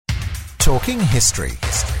Talking History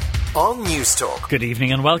on News Talk. Good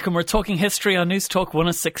evening and welcome. We're talking history on News Talk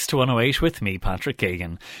 106 to 108 with me, Patrick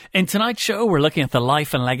Gagan. In tonight's show, we're looking at the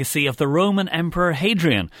life and legacy of the Roman Emperor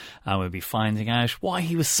Hadrian, and we'll be finding out why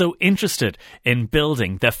he was so interested in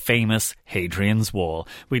building the famous Hadrian's Wall.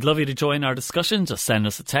 We'd love you to join our discussion. Just send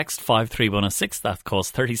us a text 53106, that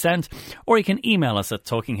costs 30 cents, or you can email us at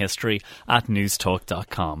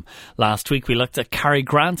talkinghistory@newstalk.com. Last week we looked at Cary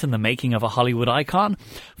Grant and the making of a Hollywood icon,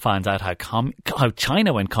 found out how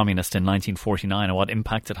China went communist in 1949 and what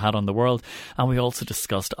impact it had on the world, and we also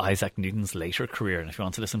discussed Isaac Newton's later career. And if you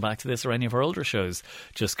want to listen back to this or any of our older shows,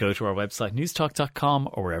 just go to our website newstalk.com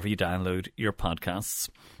or wherever you download your podcasts.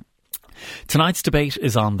 Tonight's debate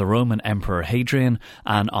is on the Roman Emperor Hadrian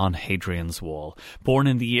and on Hadrian's Wall. Born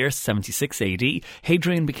in the year 76 AD,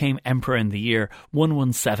 Hadrian became emperor in the year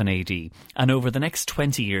 117 AD and over the next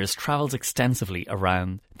 20 years travelled extensively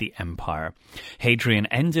around the empire. Hadrian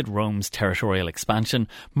ended Rome's territorial expansion,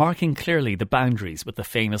 marking clearly the boundaries with the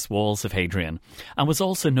famous Walls of Hadrian, and was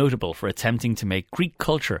also notable for attempting to make Greek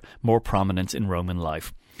culture more prominent in Roman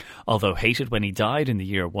life. Although hated when he died in the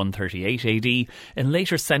year 138 AD, in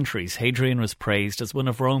later centuries Hadrian was praised as one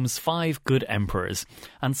of Rome's 5 good emperors,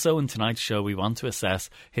 and so in tonight's show we want to assess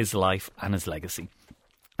his life and his legacy.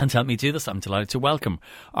 And to help me do this, I'm delighted to welcome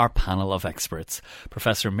our panel of experts.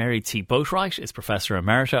 Professor Mary T. Boatwright is Professor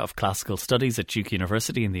Emerita of Classical Studies at Duke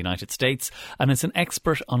University in the United States and is an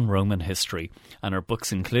expert on Roman history. And her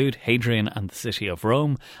books include Hadrian and the City of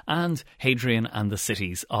Rome and Hadrian and the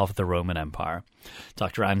Cities of the Roman Empire.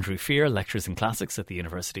 Dr. Andrew Fear lectures in classics at the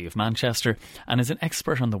University of Manchester and is an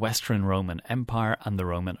expert on the Western Roman Empire and the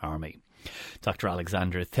Roman Army. Dr.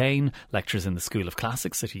 Alexander Thane lectures in the School of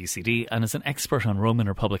Classics at UCD and is an expert on Roman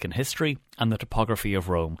Republican history and the topography of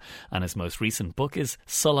Rome, and his most recent book is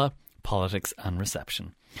Sulla, Politics and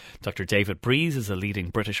Reception. Dr. David Breeze is a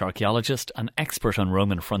leading British archaeologist and expert on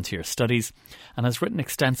Roman frontier studies and has written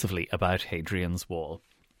extensively about Hadrian's Wall.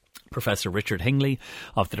 Professor Richard Hingley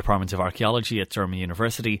of the Department of Archaeology at Durham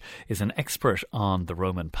University is an expert on the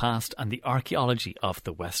Roman past and the archaeology of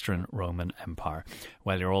the Western Roman Empire.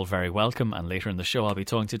 Well, you're all very welcome, and later in the show I'll be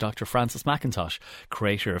talking to Dr. Francis McIntosh,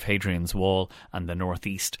 creator of Hadrian's Wall and the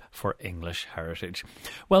Northeast for English Heritage.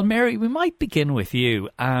 Well, Mary, we might begin with you,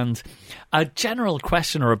 and a general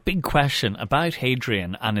question or a big question about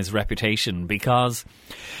Hadrian and his reputation, because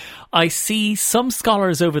I see some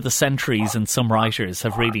scholars over the centuries and some writers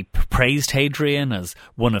have really praised Hadrian as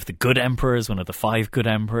one of the good emperors, one of the 5 good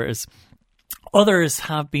emperors. Others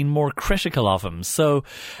have been more critical of him. So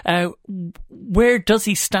where does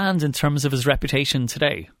he stand in terms of his reputation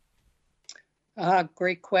today?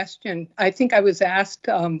 Great question. I think I was asked,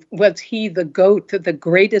 was he the GOAT, the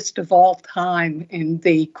greatest of all time, in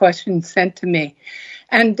the question sent to me.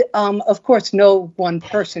 And of course, no one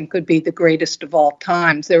person could be the greatest of all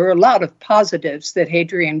times. There were a lot of positives that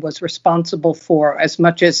Hadrian was responsible for, as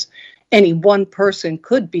much as any one person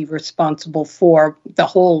could be responsible for the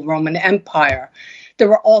whole Roman Empire. There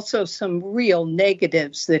were also some real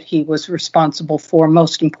negatives that he was responsible for,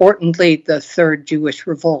 most importantly, the Third Jewish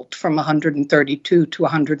Revolt from 132 to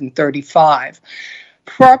 135.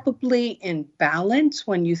 Probably in balance,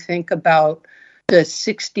 when you think about the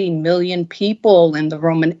 60 million people in the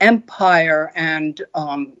Roman Empire and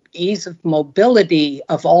ease of mobility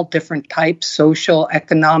of all different types, social,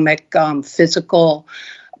 economic, physical,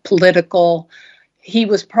 political, he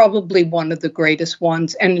was probably one of the greatest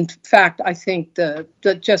ones. And in fact, I think the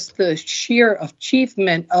sheer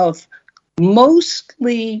achievement of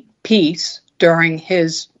mostly peace during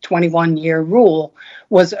his 21-year rule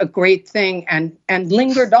was a great thing and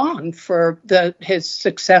lingered on for his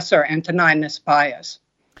successor, Antoninus Pius.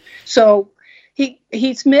 So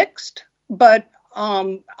he's mixed, but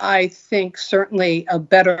I think certainly a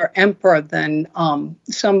better emperor than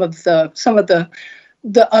some of the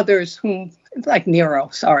others whom, like Nero,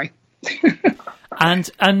 sorry.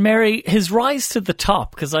 And Mary, his rise to the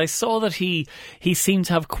top, because I saw that he seemed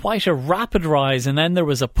to have quite a rapid rise, and then there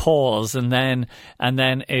was a pause, and then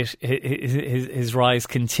his rise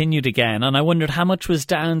continued again. And I wondered how much was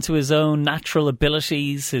down to his own natural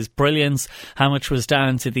abilities, his brilliance, how much was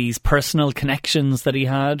down to these personal connections that he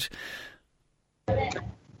had.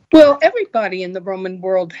 Well, everybody in the Roman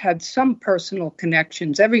world had some personal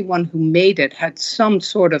connections. Everyone who made it had some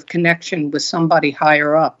sort of connection with somebody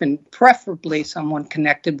higher up, and preferably someone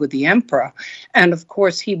connected with the emperor. And of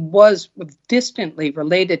course, he was distantly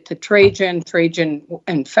related to Trajan. Trajan,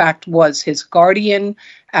 in fact, was his guardian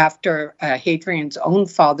after Hadrian's own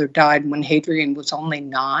father died when Hadrian was only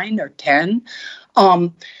 9 or 10.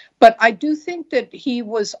 But I do think that he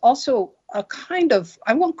was also a kind of,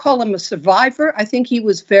 I won't call him a survivor. I think he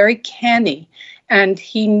was very canny, and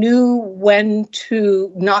he knew when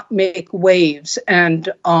to not make waves. And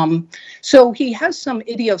so he has some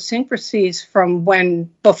idiosyncrasies from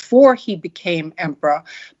before he became emperor.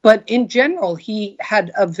 But in general, he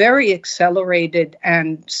had a very accelerated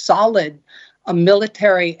and solid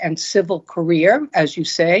military and civil career, as you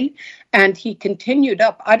say, and he continued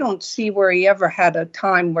up. I don't see where he ever had a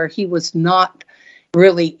time where he was not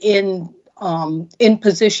really in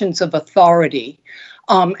positions of authority.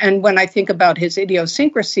 And when I think about his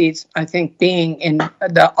idiosyncrasies, I think being in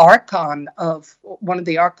the archon of one of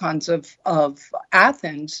the archons of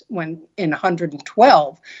Athens when in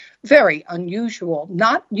 112, very unusual,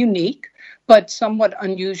 not unique, but somewhat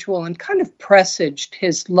unusual, and kind of presaged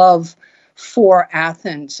his love for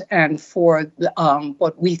Athens and for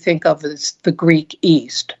what we think of as the Greek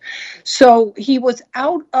East. So he was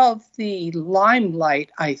out of the limelight,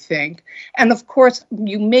 I think. And of course,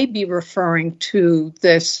 you may be referring to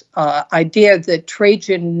this idea that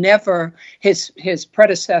Trajan never, his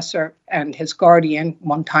predecessor and his guardian,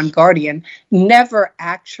 one-time guardian, never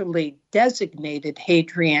actually designated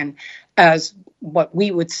Hadrian as what we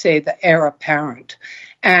would say the heir apparent.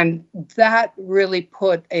 And that really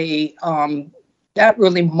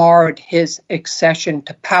marred his accession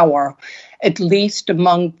to power, at least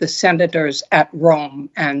among the senators at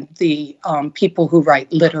Rome and the people who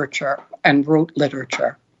write literature and wrote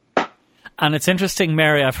literature. And it's interesting,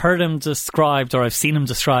 Mary, I've heard him described, or I've seen him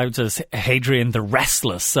described as Hadrian the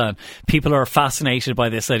Restless. People are fascinated by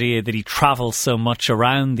this idea that he travels so much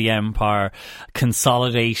around the empire,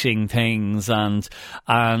 consolidating things, and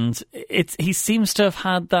he seems to have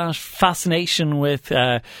had that fascination with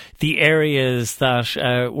the areas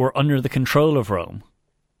that were under the control of Rome.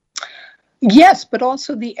 Yes, but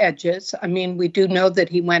also the edges. I mean, we do know that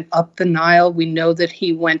he went up the Nile. We know that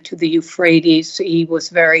he went to the Euphrates. He was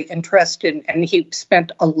very interested, and he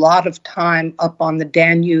spent a lot of time up on the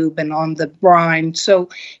Danube and on the Rhine. So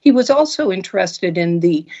he was also interested in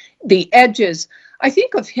the edges. I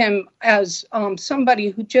think of him as somebody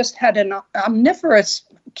who just had an omnivorous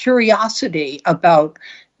curiosity about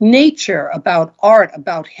nature, about art,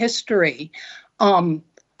 about history.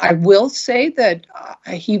 I will say that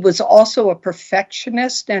he was also a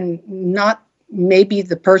perfectionist and not maybe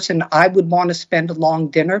the person I would want to spend a long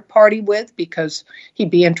dinner party with, because he'd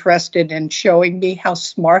be interested in showing me how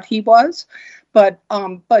smart he was. But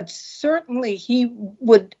certainly he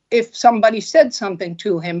would, if somebody said something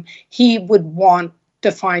to him, he would want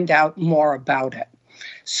to find out more about it.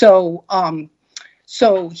 So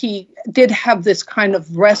he did have this kind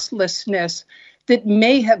of restlessness that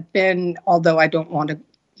may have been, although I don't want to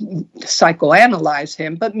psychoanalyze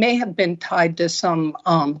him, but may have been tied to some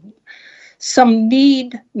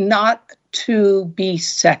need not to be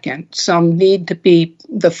second, some need to be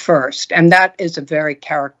the first. And that is a very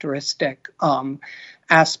characteristic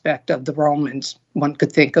aspect of the Romans. One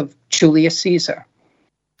could think of Julius Caesar.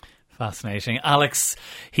 Fascinating. Alex,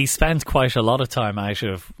 he spent quite a lot of time out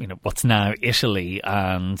of what's now Italy,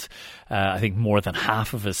 and I think more than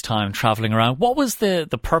half of his time travelling around. What was the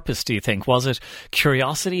purpose, do you think? Was it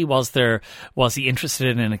curiosity? Was he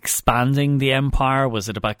interested in expanding the empire? Was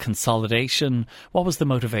it about consolidation? What was the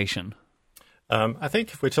motivation? I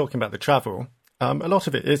think if we're talking about the travel, a lot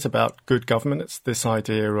of it is about good government. It's this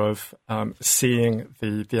idea of seeing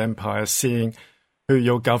the empire, seeing who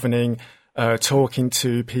you're governing, talking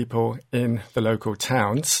to people in the local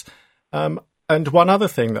towns. And one other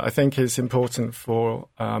thing that I think is important for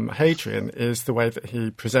Hadrian is the way that he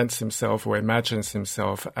presents himself or imagines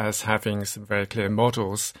himself as having some very clear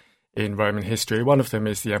models in Roman history. One of them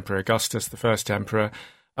is the Emperor Augustus, the first emperor,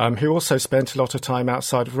 who also spent a lot of time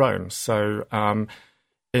outside of Rome. So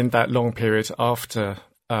in that long period after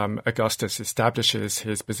Augustus establishes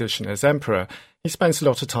his position as emperor, he spends a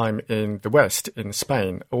lot of time in the west, in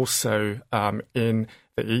Spain, also in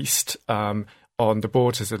the east, on the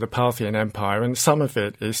borders of the Parthian Empire, and some of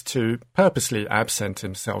it is to purposely absent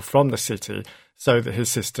himself from the city so that his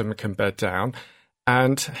system can bed down.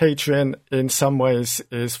 And Hadrian, in some ways,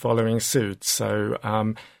 is following suit. So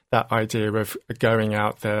that idea of going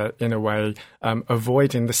out there, in a way,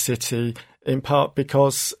 avoiding the city, in part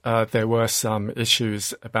because there were some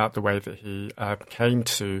issues about the way that he came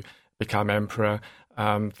to become emperor.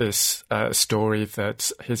 This story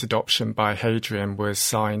that his adoption by Hadrian was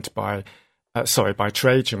signed by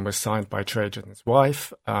Trajan, was signed by Trajan's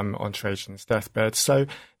wife on Trajan's deathbed. So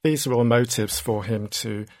these are all motives for him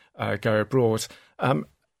to go abroad.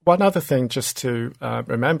 One other thing just to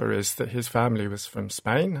remember is that his family was from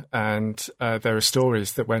Spain, and there are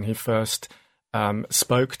stories that when he first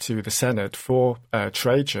spoke to the Senate for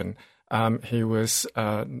Trajan, it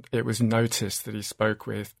was noticed that he spoke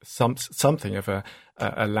with something of a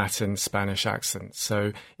Latin Spanish accent.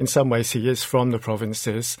 So in some ways he is from the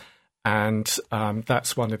provinces, and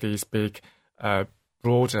that's one of these big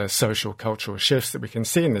broader social cultural shifts that we can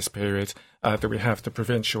see in this period, that we have the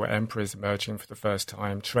provincial emperors emerging for the first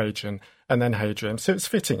time, Trajan and then Hadrian. So it's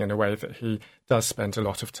fitting in a way that he does spend a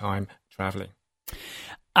lot of time travelling.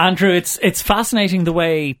 Andrew, it's fascinating the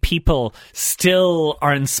way people still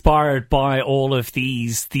are inspired by all of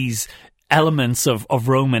these elements of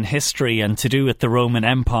Roman history and to do with the Roman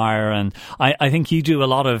Empire. And I think you do a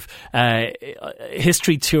lot of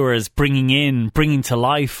history tours, bringing to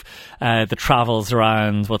life the travels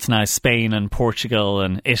around what's now Spain and Portugal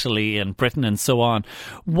and Italy and Britain and so on.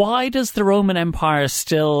 Why does the Roman Empire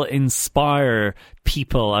still inspire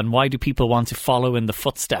people, and why do people want to follow in the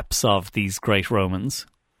footsteps of these great Romans?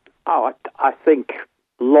 I think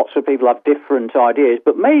lots of people have different ideas,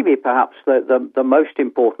 but maybe perhaps the most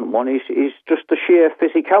important one is just the sheer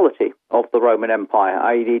physicality of the Roman Empire.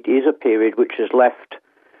 It is a period which has left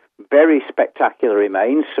very spectacular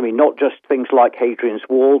remains. I mean, not just things like Hadrian's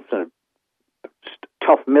Wall and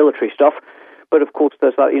tough military stuff, but of course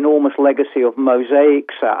there's that enormous legacy of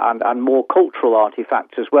mosaics and more cultural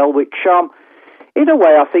artifacts as well, which in a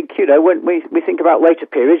way, I think, when we think about later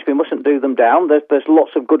periods, we mustn't do them down. There's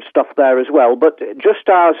lots of good stuff there as well. But just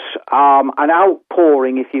as an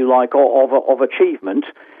outpouring, if you like, of achievement,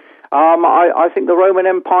 I think the Roman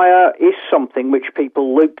Empire is something which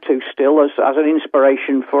people look to still as an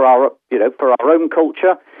inspiration for our own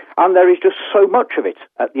culture. And there is just so much of it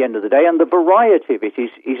at the end of the day, and the variety of it is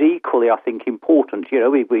equally, I think, important.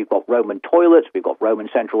 We've got Roman toilets, we've got Roman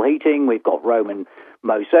central heating, we've got Roman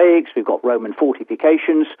mosaics, we've got Roman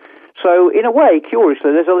fortifications. So, in a way,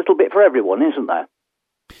 curiously, there's a little bit for everyone, isn't there?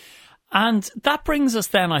 And that brings us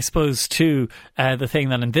then, I suppose, to the thing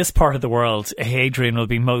that in this part of the world, Hadrian will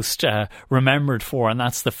be most remembered for, and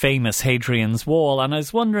that's the famous Hadrian's Wall. And I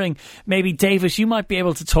was wondering, maybe, David, you might be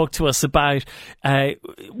able to talk to us about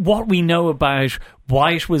what we know about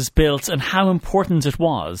why it was built and how important it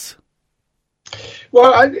was.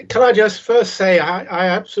 Well, can I just first say I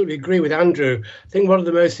absolutely agree with Andrew. I think one of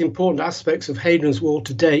the most important aspects of Hadrian's Wall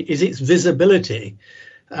today is its visibility.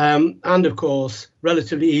 And of course,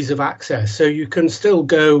 relatively ease of access. So you can still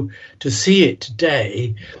go to see it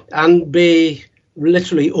today and be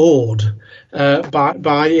literally awed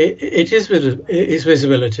by its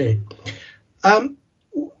visibility.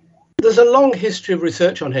 There's a long history of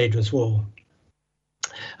research on Hadrian's Wall.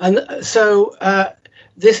 And so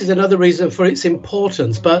this is another reason for its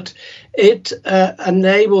importance, but it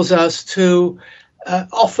enables us to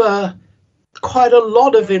offer quite a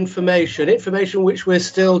lot of information which we're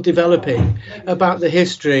still developing about the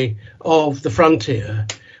history of the frontier.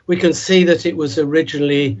 We can see that it was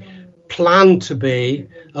originally planned to be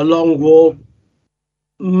a long wall,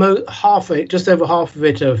 just over half of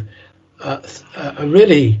it of a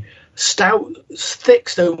really stout, thick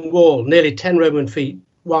stone wall, nearly 10 Roman feet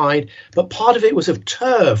wide, but part of it was of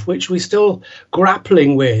turf, which we're still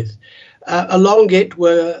grappling with. Along it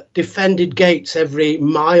were defended gates every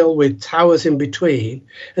mile with towers in between.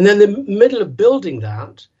 And then in the middle of building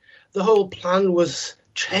that, the whole plan was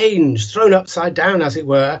changed, thrown upside down, as it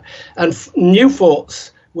were, and new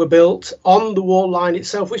forts were built on the wall line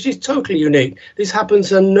itself, which is totally unique. This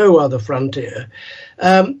happens on no other frontier.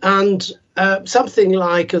 Something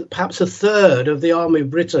like perhaps a third of the army of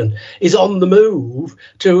Britain is on the move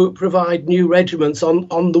to provide new regiments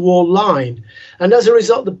on the wall line. And as a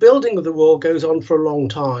result, the building of the wall goes on for a long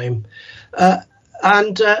time.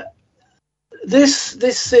 This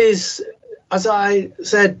is, as I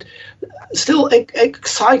said, still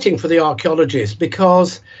exciting for the archaeologists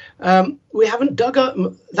because we haven't dug up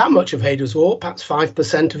that much of Hadrian's Wall, perhaps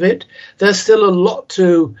 5% of it. There's still a lot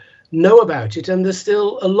to know about it, and there's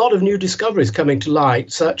still a lot of new discoveries coming to light,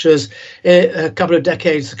 such as a couple of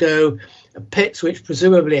decades ago, pits which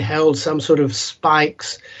presumably held some sort of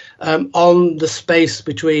spikes on the space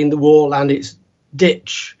between the wall and its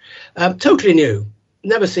ditch. Totally new,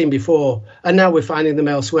 never seen before, and now we're finding them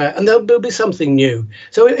elsewhere, and there'll be something new.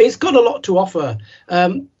 So it's got a lot to offer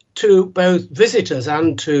to both visitors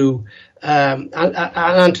and to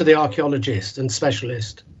the archaeologist and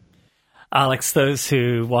specialist. Alex, those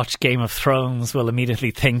who watch Game of Thrones will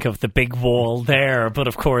immediately think of the big wall there, but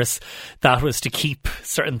of course that was to keep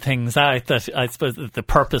certain things out, that I suppose the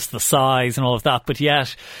purpose, the size and all of that, but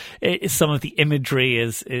yet some of the imagery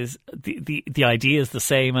is the idea is the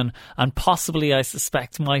same, and possibly I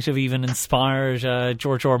suspect might have even inspired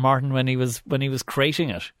George R. R. Martin when he was creating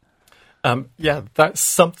it. Yeah, that's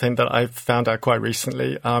something that I found out quite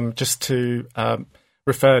recently. Just to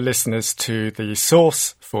refer listeners to the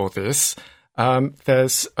source for this,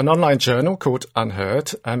 there's an online journal called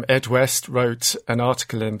Unheard. Ed West wrote an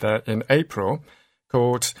article in there in April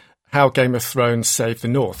called How Game of Thrones Saved the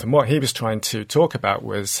North. And what he was trying to talk about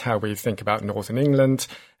was how we think about Northern England,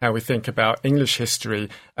 how we think about English history,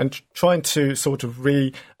 and trying to sort of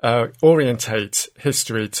reorientate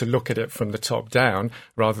history to look at it from the top down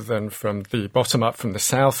rather than from the bottom up from the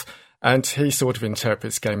south. And he sort of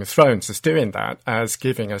interprets Game of Thrones as doing that, as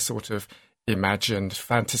giving a sort of imagined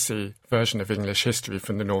fantasy version of English history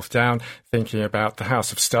from the north down, thinking about the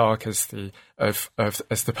House of Stark as the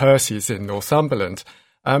Percys in Northumberland.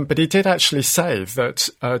 But he did actually say that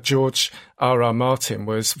George R.R. Martin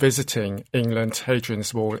was visiting England,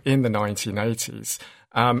 Hadrian's Wall, in the 1980s,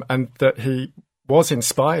 and that he was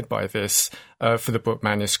inspired by this for the book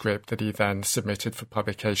manuscript that he then submitted for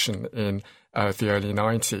publication in the early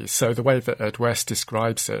 90s. So the way that Ed West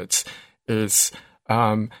describes it is,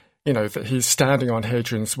 that he's standing on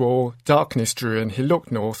Hadrian's Wall, darkness drew in, he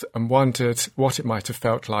looked north and wondered what it might have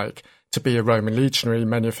felt like to be a Roman legionary,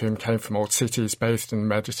 many of whom came from old cities bathed in the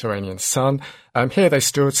Mediterranean sun. Here they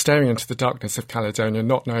stood, staring into the darkness of Caledonia,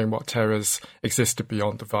 not knowing what terrors existed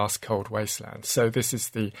beyond the vast cold wasteland. So this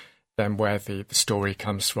is then where the story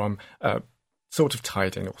comes from, sort of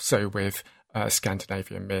tied in also with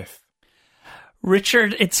Scandinavian myth.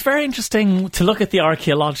 Richard, it's very interesting to look at the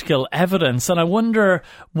archaeological evidence, and I wonder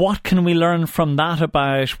what can we learn from that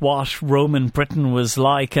about what Roman Britain was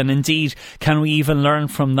like, and indeed, can we even learn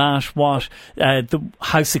from that what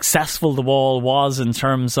how successful the wall was in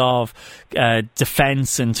terms of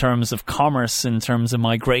defence, in terms of commerce, in terms of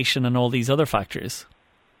migration, and all these other factors?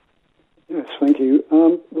 Yes, thank you.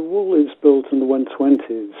 The wall is built in the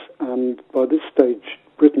 120s, and by this stage,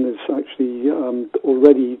 Britain is actually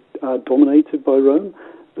already dominated by Rome.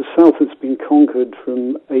 The south has been conquered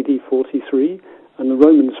from AD 43, and the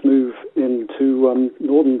Romans move into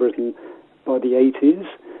northern Britain by the 80s.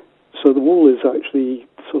 So the wall is actually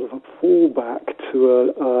sort of a fallback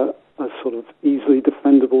to a sort of easily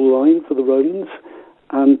defendable line for the Romans.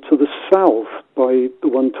 And to the south, by the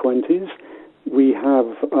 120s, we have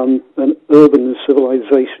an urban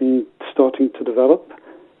civilization starting to develop.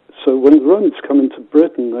 So when the Romans come into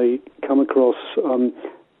Britain, they come across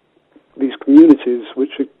these communities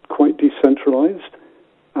which are quite decentralized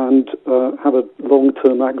and have a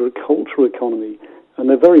long-term agricultural economy, and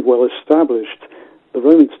they're very well established. The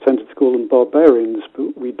Romans tended to call them barbarians,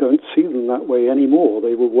 but we don't see them that way anymore.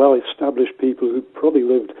 They were well-established people who probably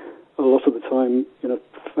lived a lot of the time in a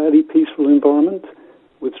fairly peaceful environment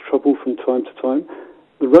with trouble from time to time.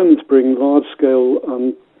 The Romans bring large-scale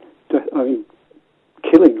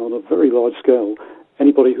killing on a very large scale.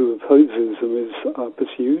 Anybody who opposes them is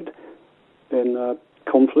pursued in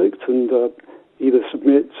conflict and either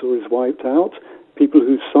submits or is wiped out. People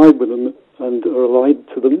who side with them and are allied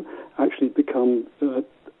to them actually become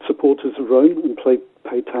supporters of Rome and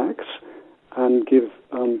pay tax and give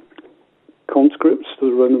conscripts to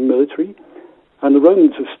the Roman military. And the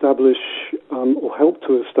Romans establish or help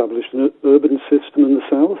to establish an urban system in the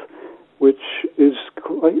south, which is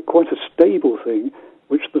quite a stable thing,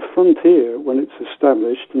 which the frontier, when it's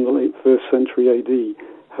established in the late 1st century AD,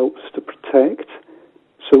 helps to protect.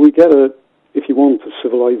 So we get if you want, a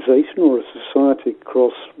civilization or a society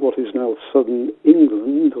across what is now southern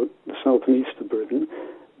England, or the south and east of Britain,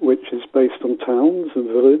 which is based on towns and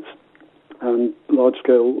villages and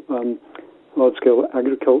large-scale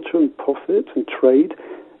agriculture and profit and trade.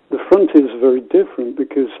 The frontiers are very different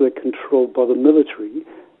because they're controlled by the military,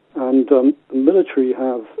 and the military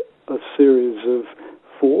have a series of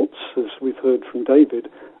forts, as we've heard from David,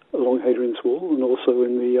 along Hadrian's Wall and also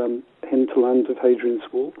in the hinterland of Hadrian's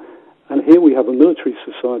Wall. And here we have a military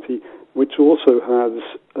society which also has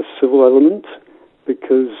a civil element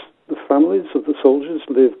because the families of the soldiers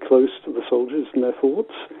live close to the soldiers in their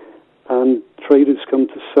forts and traders come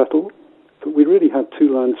to settle. But we really have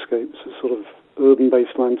two landscapes, a sort of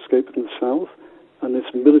urban-based landscape in the south and this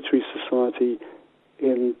military society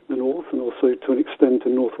in the north and also to an extent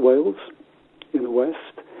in North Wales in the west.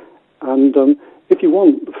 And if you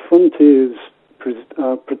want, the frontiers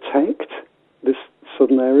protect this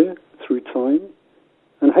southern area through time.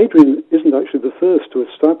 And Hadrian isn't actually the first to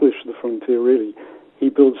establish the frontier, really. He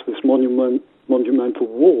builds this monumental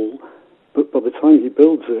wall, but by the time he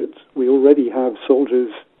builds it, we already have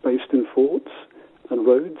soldiers based in forts and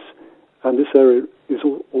roads, and this area is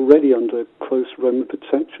already under close Roman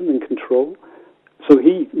protection and control. So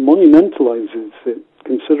he monumentalizes it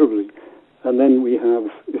considerably. And then we have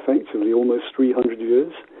effectively almost 300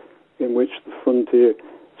 years in which the frontier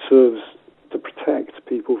serves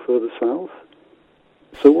people further south.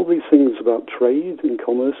 So all these things about trade and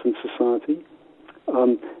commerce and society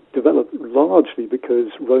develop largely because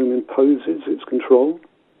Rome imposes its control.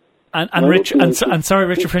 And sorry,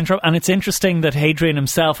 Richard, for interrupting. And it's interesting that Hadrian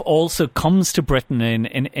himself also comes to Britain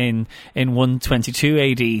in 122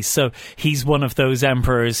 AD. So he's one of those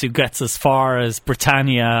emperors who gets as far as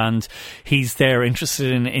Britannia, and he's there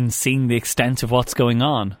interested in seeing the extent of what's going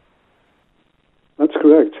on. That's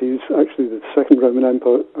correct. He's actually the second Roman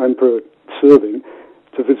emperor serving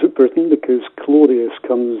to visit Britain, because Claudius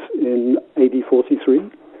comes in AD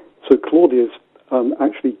 43. So Claudius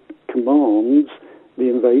actually commands the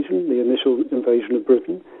initial invasion of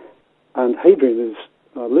Britain, and Hadrian is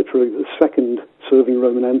literally the second serving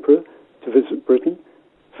Roman emperor to visit Britain.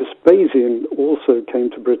 Vespasian also came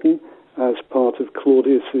to Britain as part of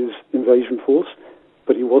Claudius's invasion force,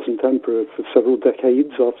 but he wasn't emperor for several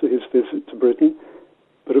decades after his visit to Britain.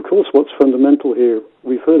 But of course, what's fundamental here,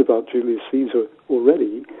 we've heard about Julius Caesar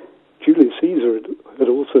already. Julius Caesar had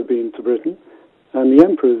also been to Britain, and the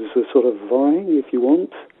emperors are sort of vying, if you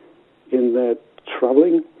want, in their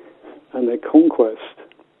travelling and their conquest.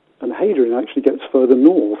 And Hadrian actually gets further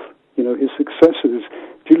north. You know, his successors,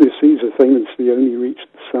 Julius Caesar famously only reached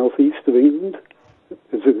the southeast of England,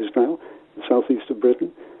 as it is now, the southeast of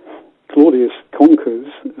Britain. Claudius conquers,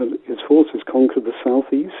 his forces conquer the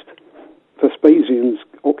southeast. Vespasian's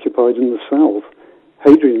occupied in the south.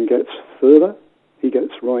 Hadrian gets further. He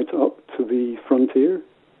gets right up to the frontier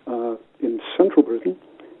in central Britain,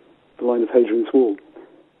 the line of Hadrian's Wall.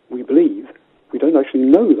 We believe, we don't actually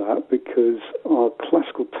know that because our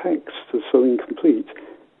classical texts are so incomplete.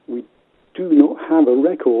 We do not have a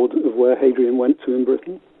record of where Hadrian went to in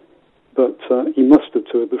Britain, but he must have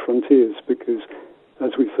toured the frontiers because,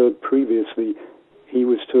 as we've heard previously, he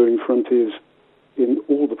was touring frontiers in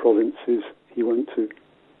all the provinces he went to.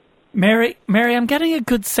 Mary, I'm getting a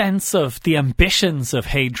good sense of the ambitions of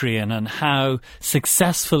Hadrian and how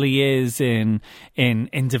successful he is in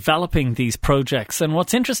developing these projects. And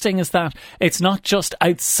what's interesting is that it's not just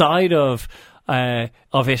outside of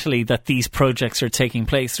Italy that these projects are taking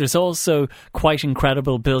place. There's also quite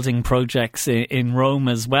incredible building projects in Rome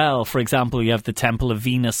as well. For example, you have the Temple of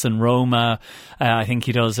Venus in Roma. I think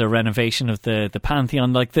he does a renovation of the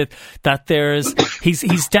Pantheon. Like that there's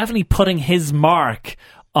he's definitely putting his mark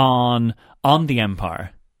on the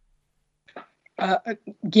empire.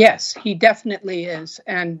 Yes, he definitely is,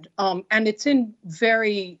 and it's in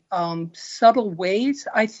very subtle ways,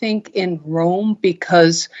 I think, in Rome,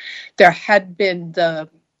 because there had been the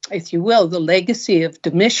legacy of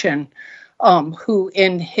Domitian, who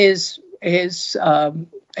in his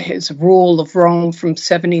rule of Rome from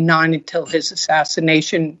 79 until his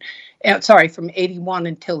assassination, from 81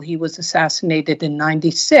 until he was assassinated in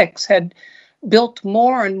 96, had built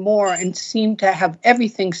more and more and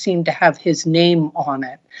everything seemed to have his name on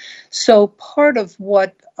it. So part of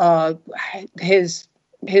what his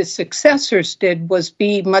successors did was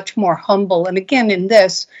be much more humble. And again, in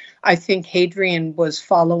this, I think Hadrian was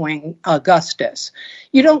following Augustus.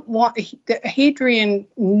 Hadrian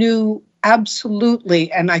knew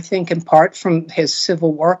absolutely, and I think in part from his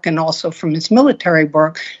civil work and also from his military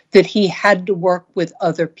work, that he had to work with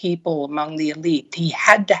other people among the elite. He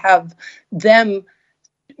had to have them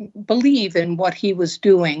believe in what he was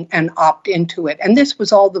doing and opt into it. And this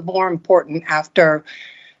was all the more important after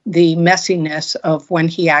the messiness of when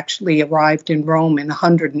he actually arrived in Rome in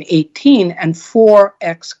 118, and 4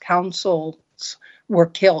 ex-consuls were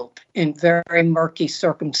killed in very murky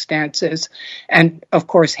circumstances. And of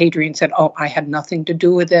course, Hadrian said, I had nothing to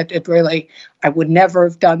do with it. I would never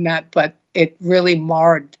have done that, but it really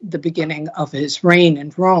marred the beginning of his reign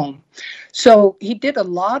in Rome. So he did a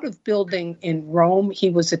lot of building in Rome. He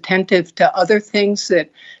was attentive to other things that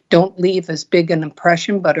don't leave as big an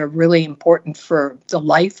impression, but are really important for the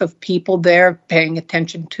life of people there, paying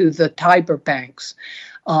attention to the Tiber banks.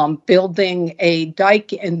 Building a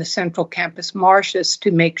dike in the central campus marshes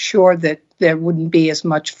to make sure that there wouldn't be as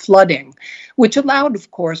much flooding, which allowed,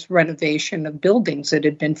 of course, renovation of buildings that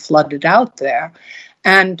had been flooded out there.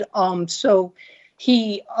 And so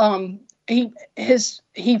he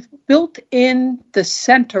built in the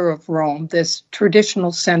center of Rome, this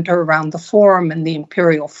traditional center around the Forum and the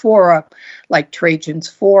Imperial Fora, like Trajan's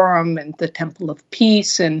Forum and the Temple of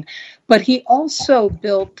Peace. But he also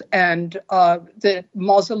built the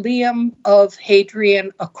mausoleum of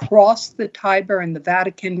Hadrian across the Tiber in the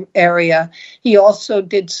Vatican area. He also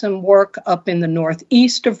did some work up in the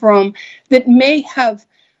northeast of Rome that may have,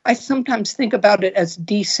 I sometimes think about it as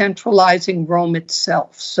decentralizing Rome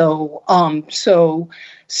itself. So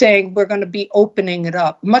saying we're going to be opening it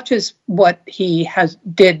up, much as what he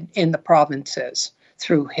did in the provinces.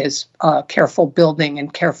 through his careful building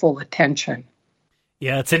and careful attention.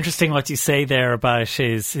 Yeah, it's interesting what you say there about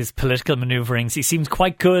his political manoeuvrings. He seemed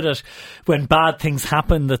quite good at when bad things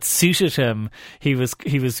happened that suited him. He was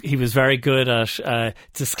very good at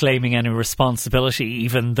disclaiming any responsibility,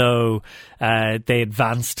 even though they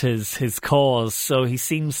advanced his cause. So he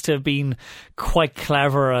seems to have been quite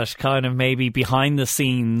clever at kind of maybe behind the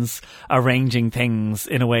scenes arranging things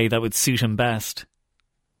in a way that would suit him best.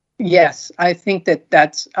 Yes, I think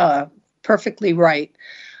that's perfectly right.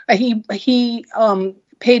 He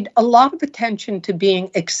paid a lot of attention to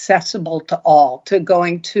being accessible to all, to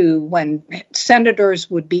going to, when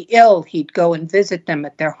senators would be ill, he'd go and visit them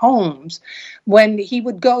at their homes. When he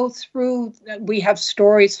would go through, we have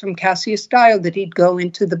stories from Cassius Dio that he'd go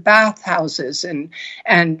into the bathhouses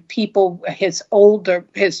and people, his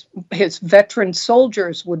veteran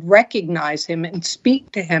soldiers would recognize him and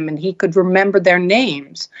speak to him, and he could remember their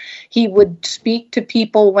names. He would speak to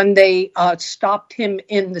people when they stopped him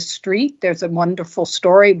in the street. There's a wonderful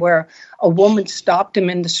story where a woman stopped him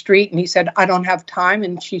in the street and he said, "I don't have time."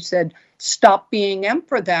 And she said, "Stop being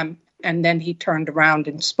emperor then." And then he turned around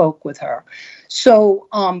and spoke with her. So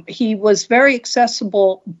he was very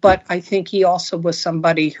accessible, but I think he also was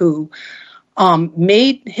somebody who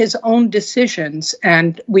made his own decisions.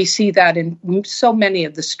 And we see that in so many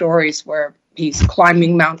of the stories where he's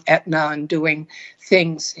climbing Mount Etna and doing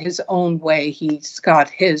things his own way. He's got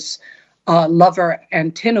his lover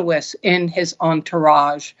Antinous in his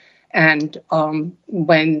entourage. And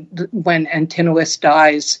when Antinous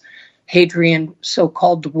dies, Hadrian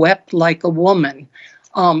so-called wept like a woman.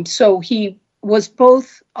 So he was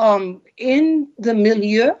both in the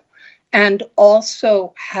milieu and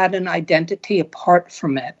also had an identity apart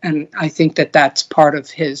from it. And I think that's part of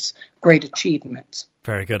his great achievements.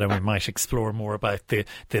 Very good, and we might explore more about the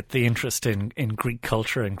interest in Greek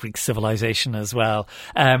culture and Greek civilization as well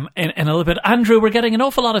in a little bit. Andrew, we're getting an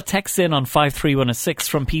awful lot of texts in on 53106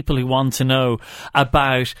 from people who want to know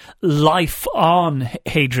about life on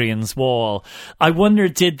Hadrian's Wall. I wonder,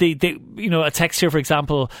 did a text here, for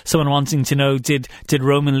example, someone wanting to know, did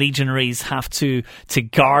Roman legionaries have to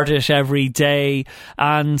guard it every day,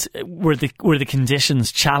 and were the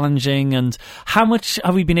conditions challenging, and how much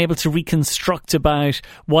have we been able to reconstruct about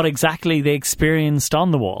what exactly they experienced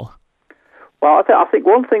on the wall? Well, I think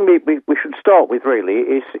one thing we should start with really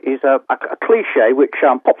is a cliche which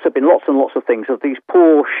pops up in lots and lots of things, of these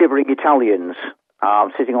poor shivering Italians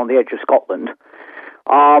sitting on the edge of Scotland.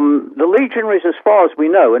 The legionaries, as far as we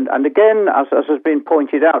know, and again, as has been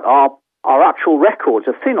pointed out, our actual records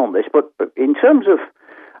are thin on this, but in terms of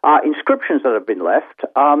inscriptions that have been left,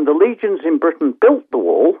 the legions in Britain built the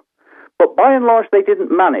wall, but by and large, they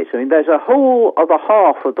didn't man it. I mean, there's a whole other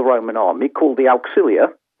half of the Roman army called the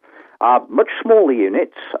Auxilia, much smaller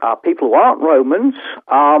units, people who aren't Romans,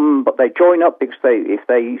 but they join up because if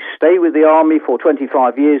they stay with the army for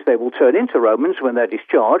 25 years, they will turn into Romans when they're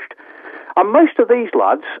discharged. And most of these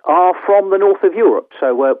lads are from the north of Europe.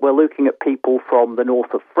 So we're looking at people from the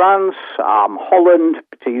north of France, Holland,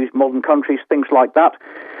 to use modern countries, things like that.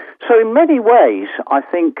 So in many ways, I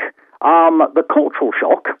think the cultural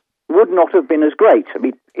shock would not have been as great. I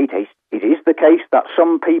mean, it is the case that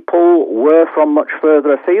some people were from much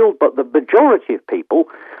further afield, but the majority of people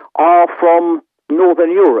are from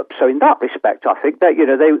Northern Europe. So in that respect, I think that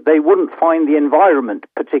they wouldn't find the environment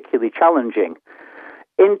particularly challenging.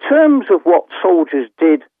 In terms of what soldiers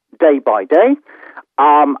did day by day,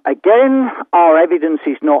 again, our evidence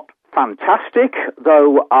is not fantastic,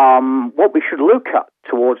 though what we should look at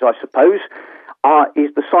towards, I suppose, is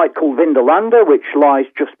the site called Vindolanda, which lies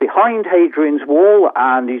just behind Hadrian's Wall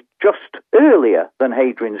and is just earlier than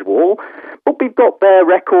Hadrian's Wall. But we've got there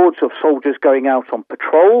records of soldiers going out on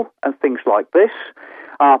patrol and things like this.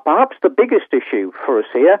 Perhaps the biggest issue for us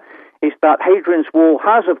here is that Hadrian's Wall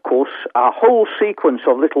has, of course, a whole sequence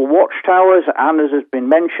of little watchtowers and, as has been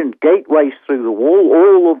mentioned, gateways through the wall.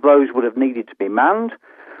 All of those would have needed to be manned.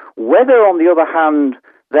 Whether, on the other hand,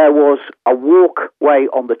 there was a walkway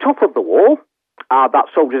on the top of the wall that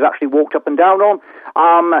soldiers actually walked up and down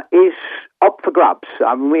on, is up for grabs.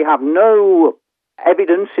 We have no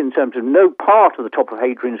evidence in terms of no part of the top of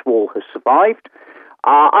Hadrian's Wall has survived,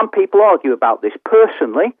 and people argue about this.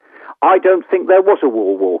 Personally, I don't think there was a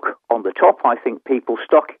wall walk on the top. I think people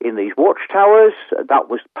stuck in these watchtowers. That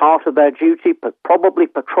was part of their duty, but probably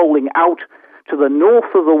patrolling out to the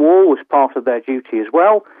north of the wall was part of their duty as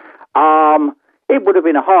well. It would have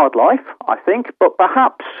been a hard life, I think, but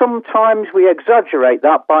perhaps sometimes we exaggerate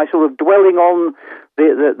that by sort of dwelling on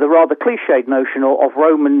the rather cliched notion of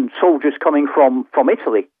Roman soldiers coming from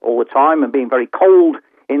Italy all the time and being very cold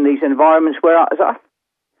in these environments, whereas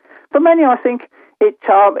for many, I think,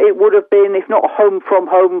 it would have been, if not home from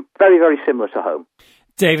home, very, very similar to home.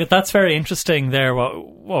 David, that's very interesting there,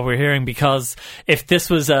 what we're hearing, because if this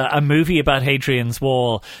was a movie about Hadrian's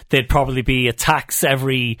Wall, there'd probably be attacks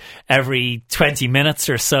every 20 minutes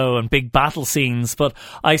or so and big battle scenes. But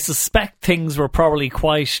I suspect things were probably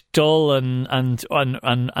quite dull and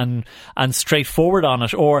straightforward on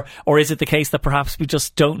it. Or is it the case that perhaps we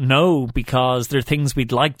just don't know because there are things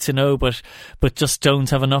we'd like to know but just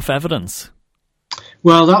don't have enough evidence?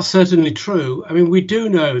 Well, that's certainly true. I mean, we do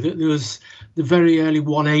know that there was the very early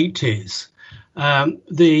 180s,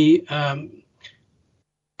 the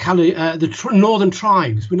northern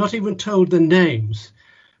tribes, we're not even told the names,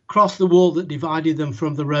 crossed the wall that divided them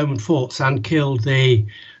from the Roman forts and killed a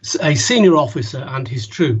senior officer and his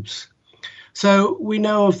troops. So we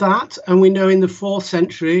know of that, and we know in the 4th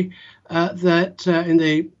century that in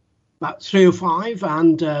the about 305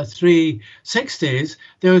 and 360s,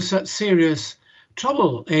 there was such serious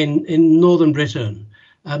trouble in northern Britain,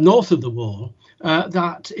 north of the wall,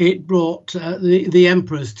 that it brought the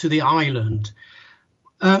emperors to the island.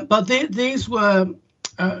 But these were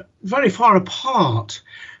very far apart.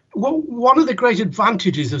 One of the great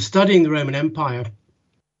advantages of studying the Roman Empire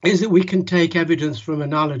is that we can take evidence from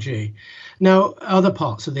analogy. Now, other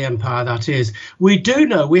parts of the empire, that is, we do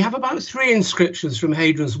know we have about 3 inscriptions from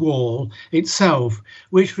Hadrian's Wall itself,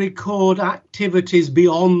 which record activities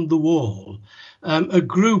beyond the wall. A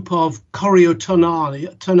group of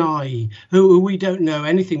Coriotonai, who we don't know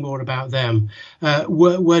anything more about them,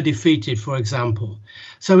 were defeated, for example.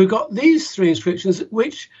 So we've got these 3 inscriptions,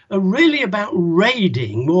 which are really about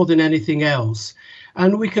raiding more than anything else.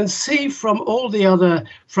 And we can see from all the other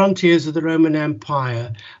frontiers of the Roman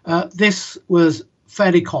Empire, this was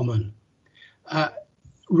fairly common.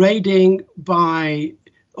 Raiding by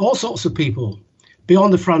all sorts of people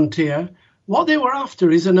beyond the frontier. What they were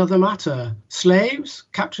after is another matter. Slaves,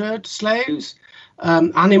 captured slaves,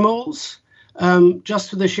 animals, just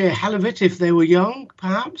for the sheer hell of it if they were young,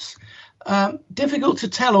 perhaps. Difficult to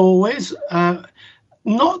tell always.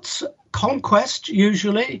 Not conquest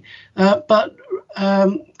usually, but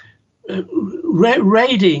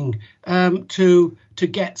raiding to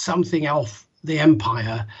get something off the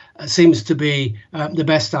empire seems to be the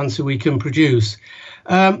best answer we can produce.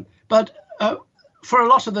 But for a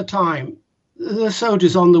lot of the time, the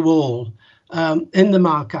soldiers on the wall in the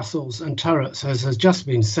Mar castles and turrets, as has just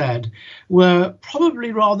been said, were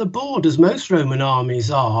probably rather bored, as most Roman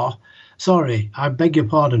armies are. Sorry, I beg your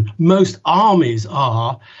pardon. Most armies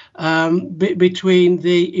are between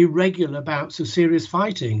the irregular bouts of serious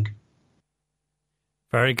fighting.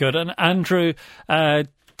 Very good. And Andrew,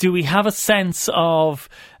 do we have a sense of,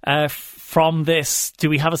 from this,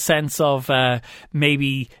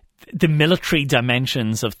 maybe the military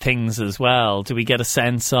dimensions of things as well? Do we get a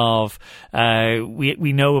sense of,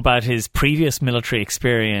 we know about his previous military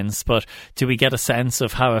experience, but do we get a sense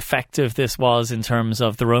of how effective this was in terms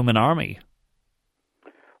of the Roman army?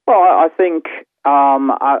 Well, I think,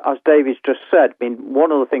 as David's just said, I mean,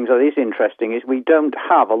 one of the things that is interesting is we don't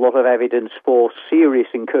have a lot of evidence for serious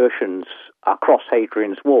incursions across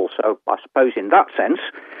Hadrian's Wall. So I suppose in that sense,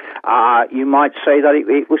 you might say that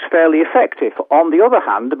it was fairly effective. On the other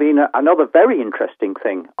hand, I mean, another very interesting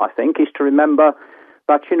thing, I think, is to remember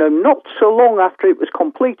that, not so long after it was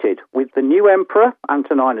completed, with the new emperor,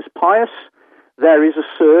 Antoninus Pius, there is a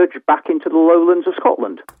surge back into the lowlands of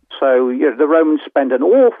Scotland. So the Romans spend an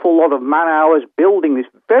awful lot of man-hours building this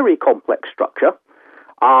very complex structure,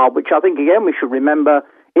 which I think, again, we should remember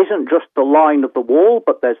isn't just the line of the wall,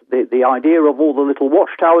 but there's the idea of all the little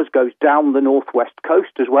watchtowers goes down the northwest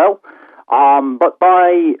coast as well. But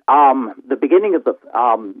by the beginning of the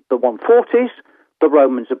 140s, the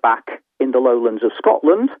Romans are back in the lowlands of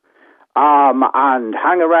Scotland and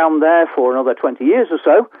hang around there for another 20 years or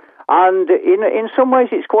so. And in some ways,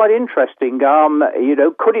 it's quite interesting.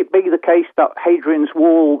 Could it be the case that Hadrian's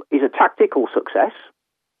Wall is a tactical success?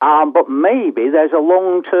 But maybe there's a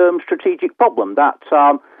long-term strategic problem, that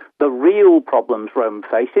the real problems Rome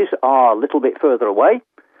faces are a little bit further away,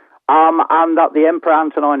 and that the Emperor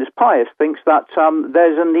Antoninus Pius thinks that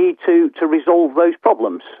there's a need to resolve those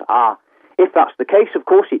problems. If that's the case, of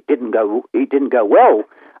course, it didn't go well,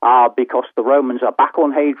 because the Romans are back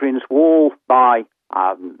on Hadrian's Wall by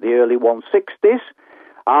the early 160s.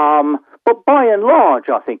 But by and large,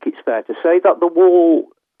 I think it's fair to say that the wall,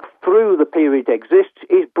 through the period it exists,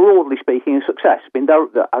 is broadly speaking a success. I mean,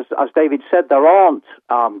 as David said, there aren't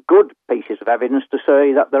good pieces of evidence to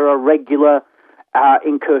say that there are regular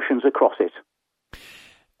incursions across it.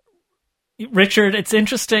 Richard, it's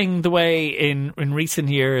interesting the way in recent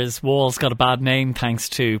years Wall's got a bad name thanks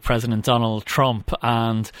to President Donald Trump,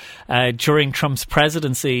 and during Trump's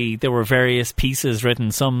presidency there were various pieces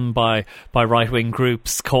written, some by right-wing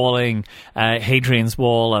groups, calling Hadrian's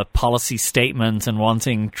Wall a policy statement and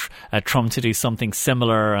wanting Trump to do something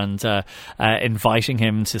similar, and inviting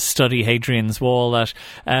him to study Hadrian's Wall. That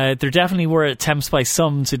there definitely were attempts by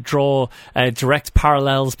some to draw direct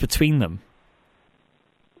parallels between them.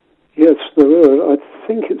 Yes, there are. I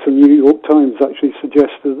think it's the New York Times actually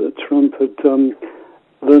suggested that Trump had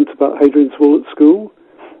learnt about Hadrian's Wall at school,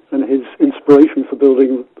 and his inspiration for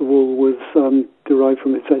building the wall was derived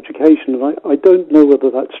from his education. And I don't know whether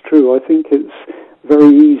that's true. I think it's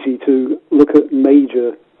very easy to look at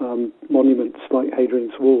major monuments like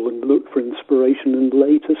Hadrian's Wall and look for inspiration in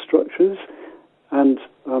later structures. And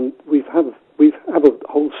we've had a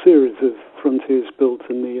whole series of frontiers built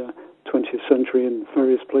in the 20th century in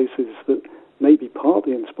various places that may be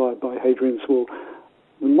partly inspired by Hadrian's Wall.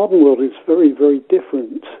 The modern world is very, very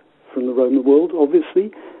different from the Roman world,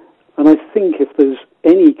 obviously, and I think if there's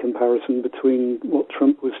any comparison between what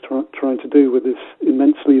Trump was trying to do with this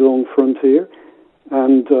immensely long frontier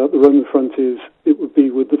and the Roman frontiers, it would be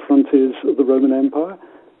with the frontiers of the Roman Empire,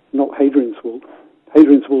 not Hadrian's Wall.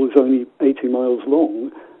 Hadrian's Wall is only 80 miles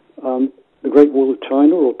long. The Great Wall of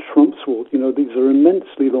China or Trump's Wall, these are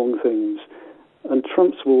immensely long things. And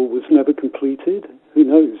Trump's Wall was never completed. Who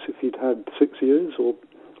knows, if he'd had 6 years or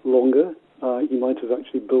longer, he might have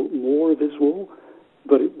actually built more of his wall.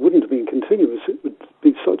 But it wouldn't have been continuous. It would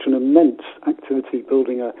be such an immense activity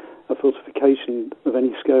building a fortification of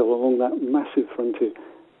any scale along that massive frontier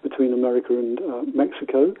between America and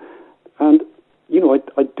Mexico. And,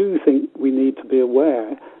 I do think we need to be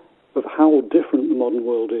aware of how different the modern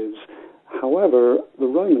world is. However, the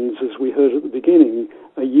Romans, as we heard at the beginning,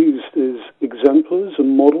 are used as exemplars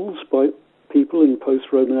and models by people in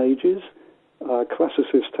post-Roman ages.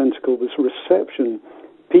 Classicists tend to call this reception.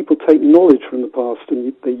 People take knowledge from the past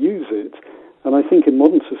and they use it. And I think in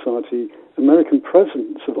modern society, American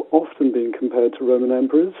presidents have often been compared to Roman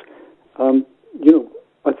emperors.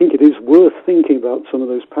 I think it is worth thinking about some of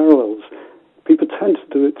those parallels. People tend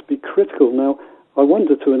to do it to be critical. Now, I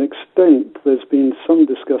wonder to an extent there's been some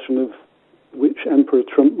discussion of which emperor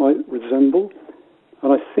Trump might resemble.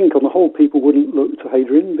 And I think on the whole people wouldn't look to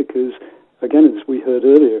Hadrian because, again, as we heard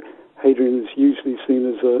earlier, Hadrian is usually seen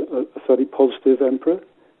as a fairly positive emperor,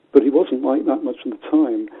 but he wasn't like that much at the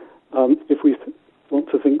time. If we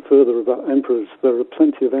want to think further about emperors, there are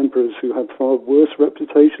plenty of emperors who had far worse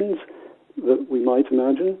reputations that we might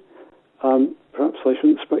imagine. Perhaps I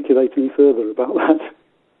shouldn't speculate any further about that.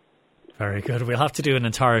 Very good. We'll have to do an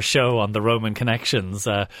entire show on the Roman connections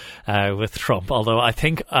with Trump. Although I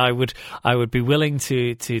think I would be willing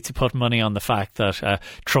to put money on the fact that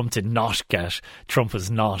Trump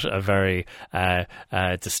was not a very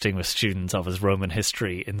distinguished student of his Roman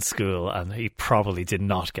history in school, and he probably did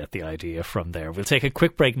not get the idea from there. We'll take a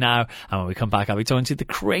quick break now, and when we come back, I'll be talking to the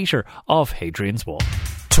creator of Hadrian's Wall.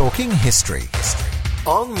 Talking history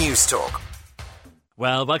on News Talk.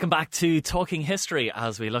 Well, welcome back to Talking History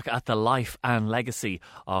as we look at the life and legacy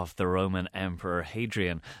of the Roman Emperor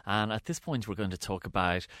Hadrian. And at this point, we're going to talk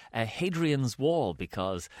about Hadrian's Wall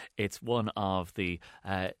because it's one of the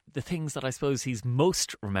things that I suppose he's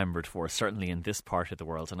most remembered for, certainly in this part of the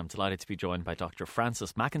world. And I'm delighted to be joined by Dr.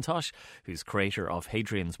 Francis McIntosh, who's creator of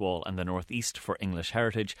Hadrian's Wall and the Northeast for English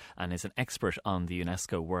Heritage and is an expert on the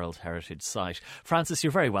UNESCO World Heritage Site. Francis, you're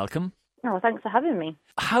very welcome. Oh, thanks for having me.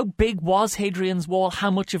 How big was Hadrian's Wall?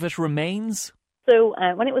 How much of it remains? So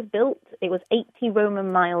when it was built, it was 80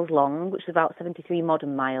 Roman miles long, which is about 73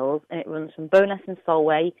 modern miles, and it runs from Bowness and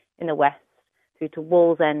Solway in the west through to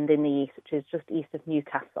Wallsend in the east, which is just east of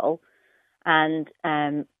Newcastle. And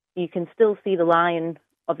you can still see the line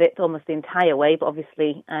of it almost the entire way, but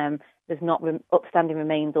obviously there's not upstanding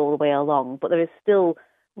remains all the way along. But there is still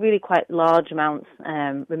really quite large amounts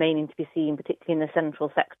remaining to be seen, particularly in the central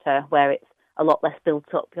sector where it's a lot less built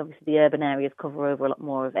up. Obviously, the urban areas cover over a lot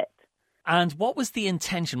more of it. And what was the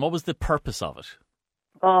intention? What was the purpose of it?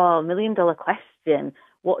 Oh, $1 million question.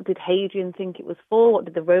 What did Hadrian think it was for? What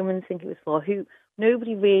did the Romans think it was for?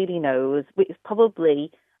 Nobody really knows. It's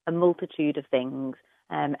probably a multitude of things.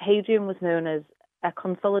 Hadrian was known as a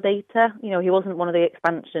consolidator. He wasn't one of the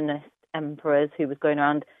expansionist emperors who was going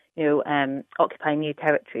around occupying new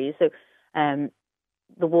territories. So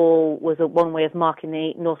the wall was one way of marking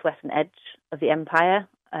the northwestern edge of the empire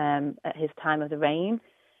at his time of the reign.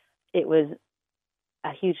 It was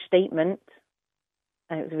a huge statement,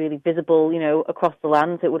 and it was really visible, across the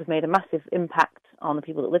land. So it would have made a massive impact on the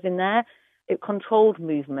people that live in there. It controlled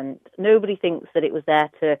movement. Nobody thinks that it was there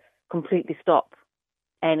to completely stop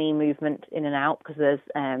any movement in and out because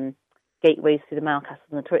there's gateways through the mile castles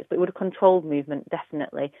and the turrets, but it would have controlled movement,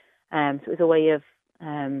 definitely. So it was a way of,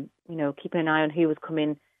 keeping an eye on who was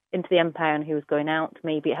coming into the empire and who was going out.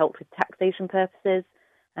 Maybe it helped with taxation purposes,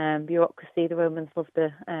 bureaucracy. The Romans loved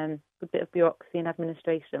a good bit of bureaucracy and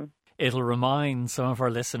administration. It'll remind some of our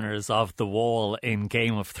listeners of the Wall in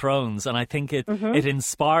Game of Thrones, and I think it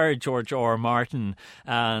inspired George R. R. Martin.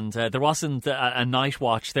 And there wasn't a night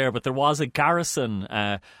watch there, but there was a garrison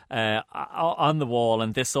on the Wall,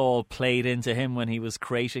 and this all played into him when he was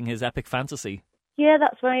creating his epic fantasy. Yeah,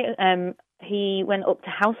 that's right. He went up to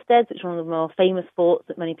Housesteads, which is one of the more famous forts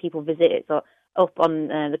that many people visit. It's up on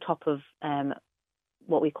the top of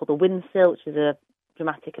what we call the Windsill, which is a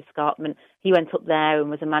dramatic escarpment. He went up there and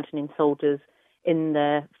was imagining soldiers in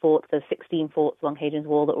the forts. There's 16 forts along Hadrian's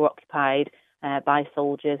Wall that were occupied by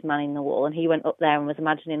soldiers manning the wall, and he went up there and was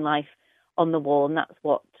imagining life on the wall, and that's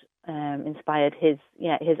what inspired his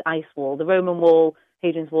ice wall. The Roman wall,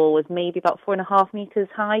 Hadrian's Wall, was maybe about 4.5 meters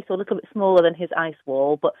high, so a little bit smaller than his ice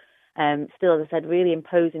wall, but still, as I said, really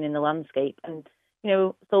imposing in the landscape. And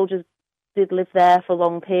soldiers did live there for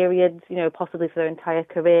long periods, possibly for their entire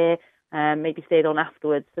career. Maybe stayed on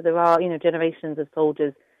afterwards. So there are, generations of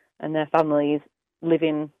soldiers and their families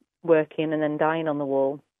living, working, and then dying on the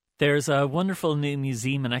wall. There's a wonderful new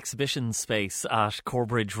museum and exhibition space at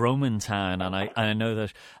Corbridge Roman Town, and I know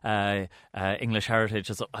that English Heritage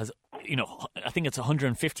has I think it's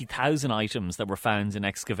 150,000 items that were found in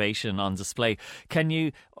excavation on display. Can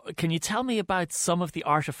you tell me about some of the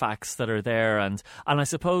artefacts that are there, and I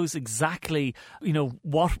suppose exactly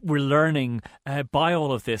what we're learning by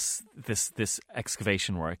all of this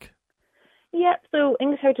excavation work? Yeah, so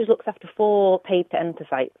English Heritage looks after 4 paid-to-enter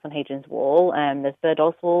sites on Hadrian's Wall. There's Burd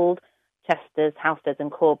Oswald, Chesters, Housesteads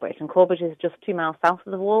and Corbridge. And Corbridge is just 2 miles south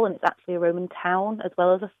of the wall, and it's actually a Roman town as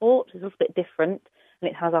well as a fort. It's a little bit different, and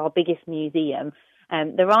it has our biggest museum.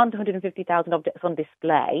 There aren't 150,000 objects on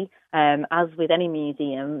display. As with any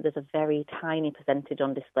museum, there's a very tiny percentage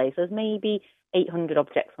on display. So there's maybe 800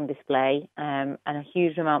 objects on display and a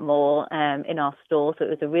huge amount more in our store. So it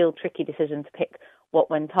was a real tricky decision to pick what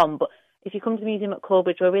went on. But if you come to the museum at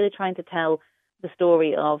Corbridge, we're really trying to tell the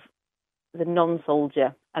story of the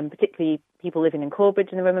non-soldier, and particularly people living in Corbridge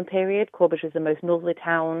in the Roman period. Corbridge was the most northerly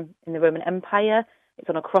town in the Roman Empire. It's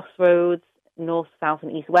on a crossroads, north, south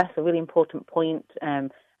and east, west, a really important point,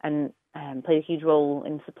 and played a huge role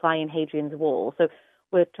in supplying Hadrian's Wall. So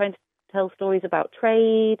we're trying to tell stories about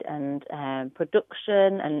trade and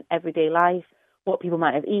production and everyday life, what people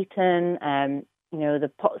might have eaten,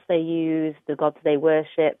 the pots they used, the gods they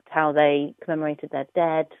worshipped, how they commemorated their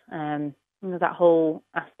dead, that whole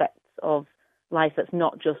aspect of life that's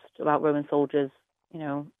not just about Roman soldiers,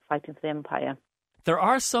 fighting for the empire. There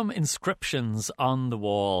are some inscriptions on the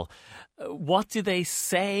wall. What do they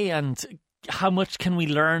say, and how much can we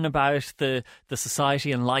learn about the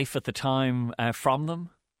society and life at the time from them?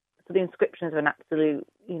 So the inscriptions are an absolute,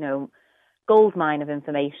 gold mine of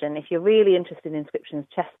information. If you're really interested in inscriptions,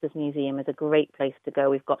 Chester's Museum is a great place to go.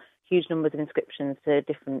 We've got huge numbers of inscriptions to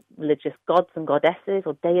different religious gods and goddesses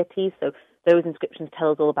or deities. So those inscriptions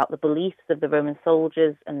tell us all about the beliefs of the Roman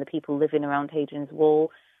soldiers and the people living around Hadrian's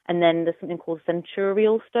Wall. And then there's something called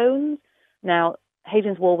centurial stones. Now,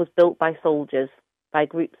 Hadrian's Wall was built by soldiers, by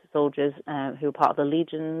groups of soldiers who were part of the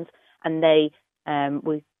legions, and they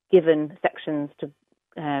were given sections to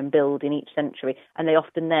build in each century, and they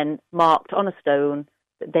often then marked on a stone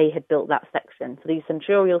that they had built that section. So these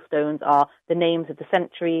centurial stones are the names of the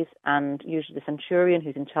centuries and usually the centurion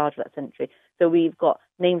who's in charge of that century. So we've got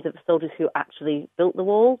names of the soldiers who actually built the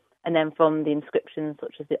wall, and then from the inscriptions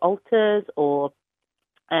such as the altars or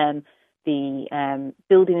the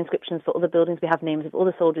building inscriptions for other buildings, we have names of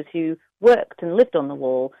other soldiers who worked and lived on the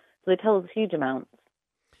wall. So they tell us huge amounts.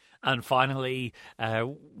 And finally,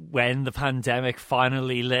 when the pandemic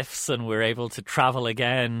finally lifts and we're able to travel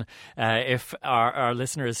again, if our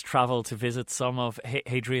listeners travel to visit some of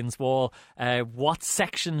Hadrian's Wall, what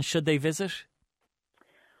section should they visit?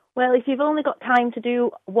 Well, if you've only got time to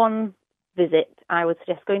do one visit, I would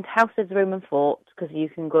suggest going to Housesteads Roman Fort, because you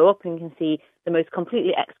can go up and you can see the most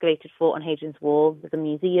completely excavated fort on Hadrian's Wall. There's a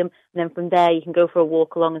museum, and then from there you can go for a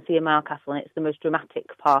walk along and see a mile castle, and it's the most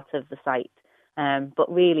dramatic part of the site.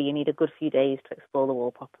 But really, you need a good few days to explore the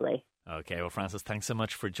wall properly. OK, well, Frances, thanks so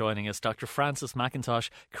much for joining us. Dr. Frances McIntosh,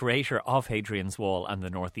 curator of Hadrian's Wall and the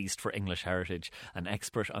Northeast for English Heritage, an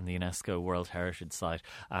expert on the UNESCO World Heritage Site.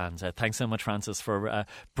 And thanks so much, Frances, for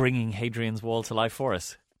bringing Hadrian's Wall to life for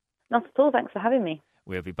us. Not at all. Thanks for having me.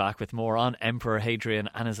 We'll be back with more on Emperor Hadrian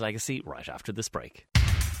and his legacy right after this break.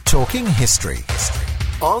 Talking History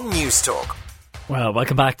on News Talk. Well,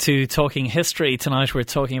 welcome back to Talking History. Tonight we're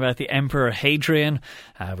talking about the Emperor Hadrian.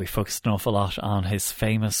 We focused an awful lot on his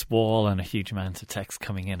famous wall and a huge amount of text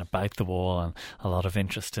coming in about the wall and a lot of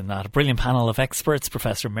interest in that. A brilliant panel of experts,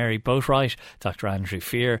 Professor Mary Boatwright, Dr. Andrew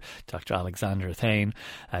Fear, Dr. Alexander Thane,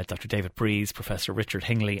 Dr. David Breeze, Professor Richard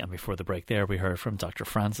Hingley, and before the break there we heard from Dr.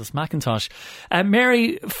 Francis McIntosh.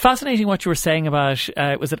 Mary, fascinating what you were saying about,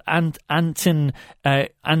 was it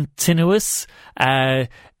Antinous?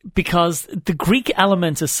 Because the Greek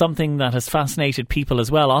element is something that has fascinated people as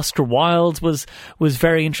well. Oscar Wilde was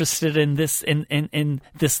very interested in this, in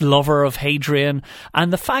this lover of Hadrian,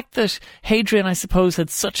 and the fact that Hadrian, I suppose, had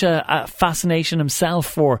such a fascination himself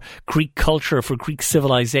for Greek culture, for Greek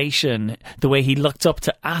civilization, the way he looked up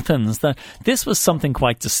to Athens, that this was something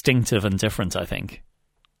quite distinctive and different, I think.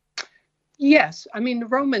 Yes, I mean, the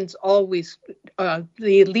Romans always, the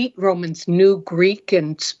elite Romans knew Greek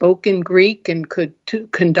and spoke in Greek and could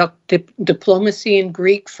conduct diplomacy in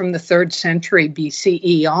Greek from the 3rd century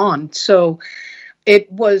BCE on. So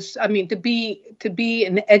it was, I mean, to be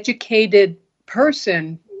an educated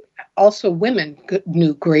person, also women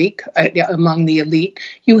knew Greek among the elite.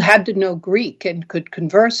 You had to know Greek and could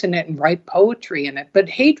converse in it and write poetry in it. But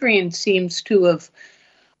Hadrian seems to have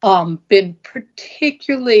been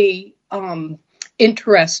particularly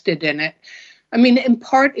interested in it. I mean, in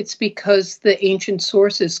part, it's because the ancient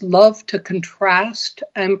sources love to contrast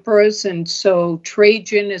emperors, and so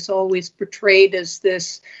Trajan is always portrayed as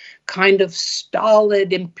this kind of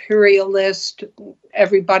stolid imperialist.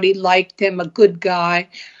 Everybody liked him, a good guy,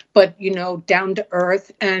 but, you know, down to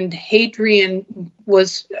earth. And Hadrian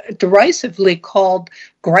was derisively called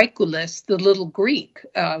Graeculus, the little Greek.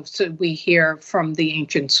 So we hear from the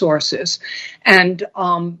ancient sources, and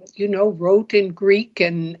you know, wrote in Greek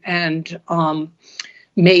and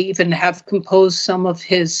may even have composed some of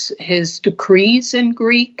his decrees in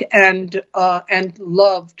Greek, and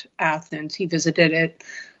loved Athens. He visited it,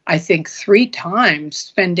 I think, 3 times,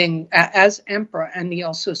 spending as emperor, and he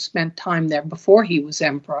also spent time there before he was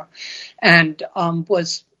emperor, and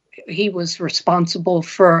he was responsible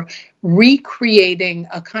for recreating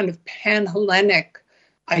a kind of Pan-Hellenic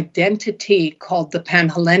identity called the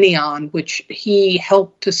Panhellenion, which he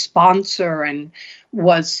helped to sponsor and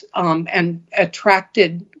was and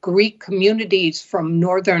attracted Greek communities from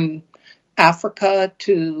northern Africa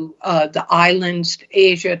to the islands, to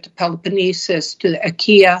Asia, to Peloponnesus, to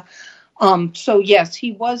Achaia. So yes,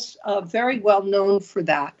 he was very well known for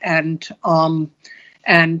that, and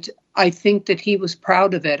I think that he was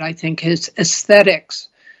proud of it. I think his aesthetics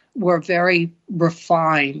were very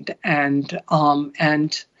refined, and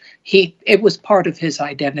it was part of his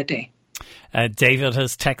identity. David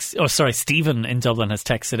has Stephen in Dublin has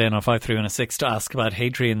texted in on 53106 to ask about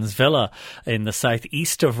Hadrian's villa in the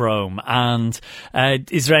southeast of Rome. And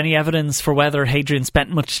is there any evidence for whether Hadrian spent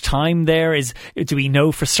much time there? Do we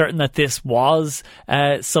know for certain that this was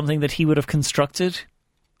something that he would have constructed?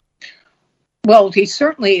 Well, he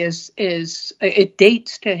certainly is. It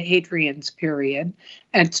dates to Hadrian's period,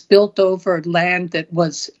 and it's built over land that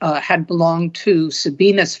had belonged to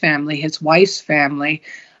Sabina's family, his wife's family,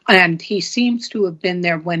 and he seems to have been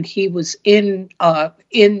there when he was in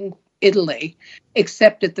Italy,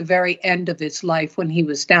 except at the very end of his life when he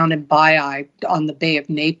was down in Baiae on the Bay of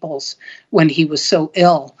Naples when he was so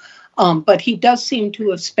ill. But he does seem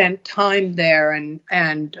to have spent time there, and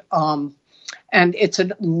it's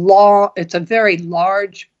a very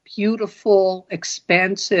large, beautiful,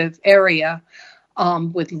 expansive area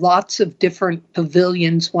with lots of different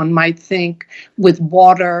pavilions, one might think, with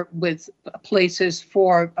water, with places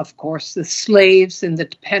for, of course, the slaves and the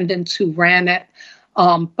dependents who ran it,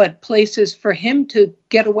 but places for him to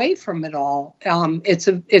get away from it all. It's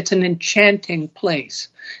an enchanting place,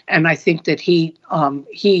 and I think that he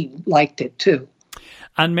liked it too.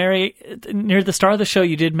 And Mary, near the start of the show,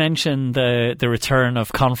 you did mention the return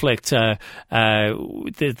of conflict, the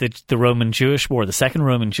Roman Jewish War, the Second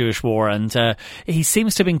Roman Jewish War, and he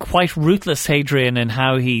seems to have been quite ruthless, Hadrian, in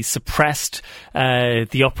how he suppressed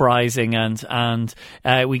the uprising, and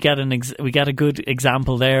we get a good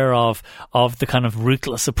example there of the kind of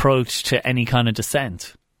ruthless approach to any kind of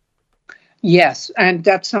dissent. Yes, and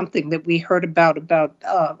that's something that we heard about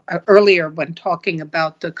earlier when talking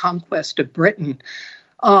about the conquest of Britain.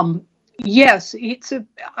 Yes, the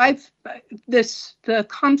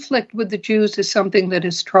conflict with the Jews is something that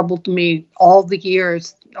has troubled me all the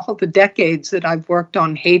decades that I've worked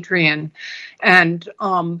on Hadrian, and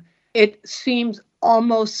it seems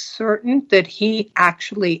almost certain that he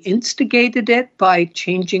actually instigated it by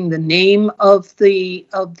changing the name of the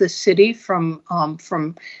city from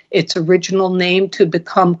its original name to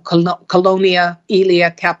become Colonia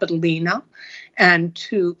Aelia Capitolina. and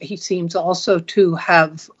he seems also to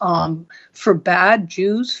have forbade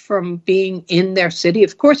Jews from being in their city.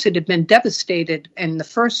 Of course, it had been devastated in the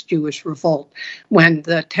first Jewish revolt when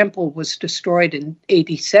the temple was destroyed in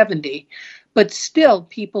AD 70. But still,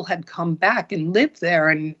 people had come back and lived there.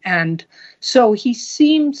 And so he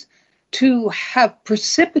seems to have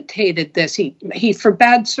precipitated this. He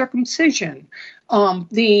forbade circumcision.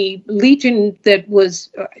 The legion that was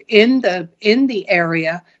in the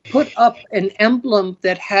area put up an emblem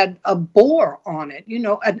that had a boar on it,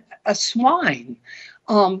 a swine.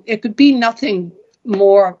 It could be nothing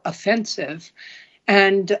more offensive.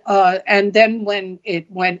 And then when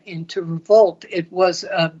it went into revolt, it was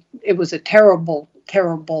a terrible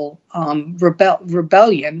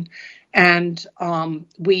rebellion, and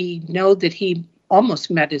we know that he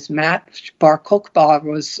almost met his match. Bar Kokhba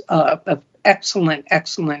was an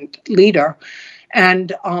excellent leader,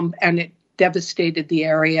 and it devastated the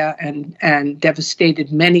area and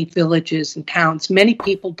devastated many villages and towns. Many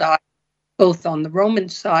people died, both on the Roman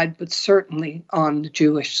side, but certainly on the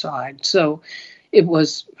Jewish side. So it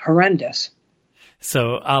was horrendous.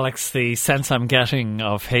 So, Alex, the sense I'm getting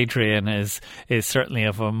of Hadrian is certainly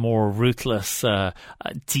of a more ruthless,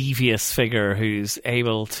 devious figure who's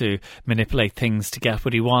able to manipulate things to get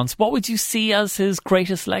what he wants. What would you see as his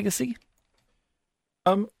greatest legacy?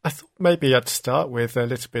 I thought maybe I'd start with a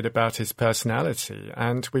little bit about his personality.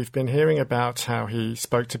 And we've been hearing about how he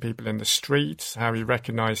spoke to people in the streets, how he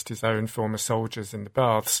recognised his own former soldiers in the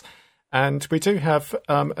baths. And we do have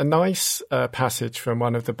a nice passage from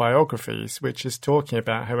one of the biographies, which is talking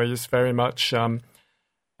about how he was very much a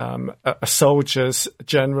soldier's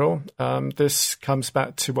general. This comes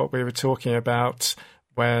back to what we were talking about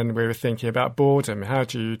when we were thinking about boredom. How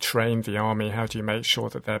do you train the army? How do you make sure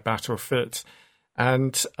that they're battle fit?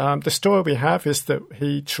 And the story we have is that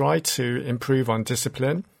he tried to improve on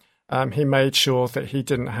discipline. He made sure that he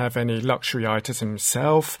didn't have any luxury items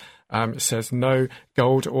himself. It says no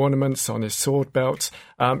gold ornaments on his sword belt.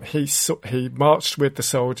 He marched with the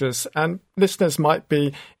soldiers, and listeners might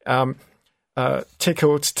be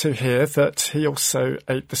tickled to hear that he also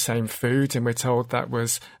ate the same food, and we're told that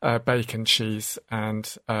was bacon, cheese,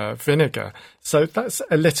 and vinegar. So that's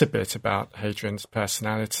a little bit about Hadrian's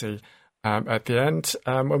personality. At the end,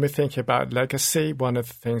 when we're thinking about legacy, one of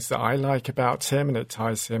the things that I like about him, and it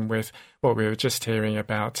ties in with what we were just hearing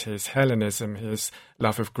about his Hellenism, his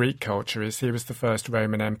love of Greek culture, is he was the first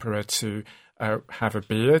Roman emperor to have a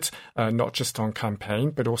beard, not just on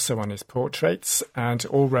campaign, but also on his portraits. And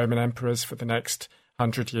all Roman emperors for the next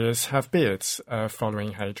 100 years have beards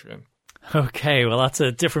following Hadrian. Okay, well, that's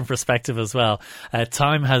a different perspective as well.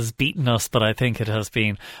 Time has beaten us, but I think it has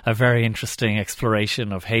been a very interesting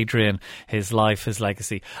exploration of Hadrian, his life, his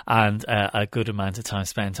legacy, and a good amount of time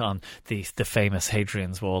spent on the famous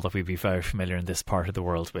Hadrian's Wall that we'd be very familiar in this part of the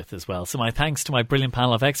world with as well. So my thanks to my brilliant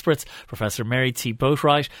panel of experts, Professor Mary T.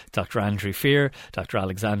 Boatwright, Dr. Andrew Fear, Dr.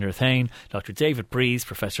 Alexander Thane, Dr. David Breeze,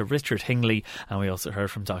 Professor Richard Hingley, and we also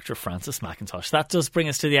heard from Dr. Francis McIntosh. That does bring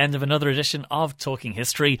us to the end of another edition of Talking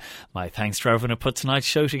History. My thanks to everyone who put tonight's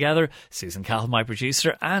show together, Susan Cahill, my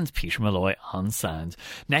producer, and Peter Malloy on sound.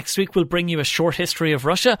 Next week we'll bring you a short history of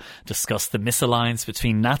Russia, discuss the misalliance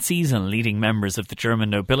between Nazis and leading members of the German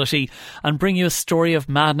nobility, and bring you a story of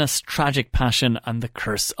madness, tragic passion, and the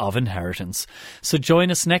curse of inheritance. So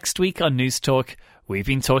join us next week on News Talk. We've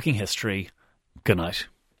been talking history. Good night.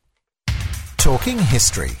 Talking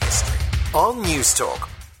History on News Talk.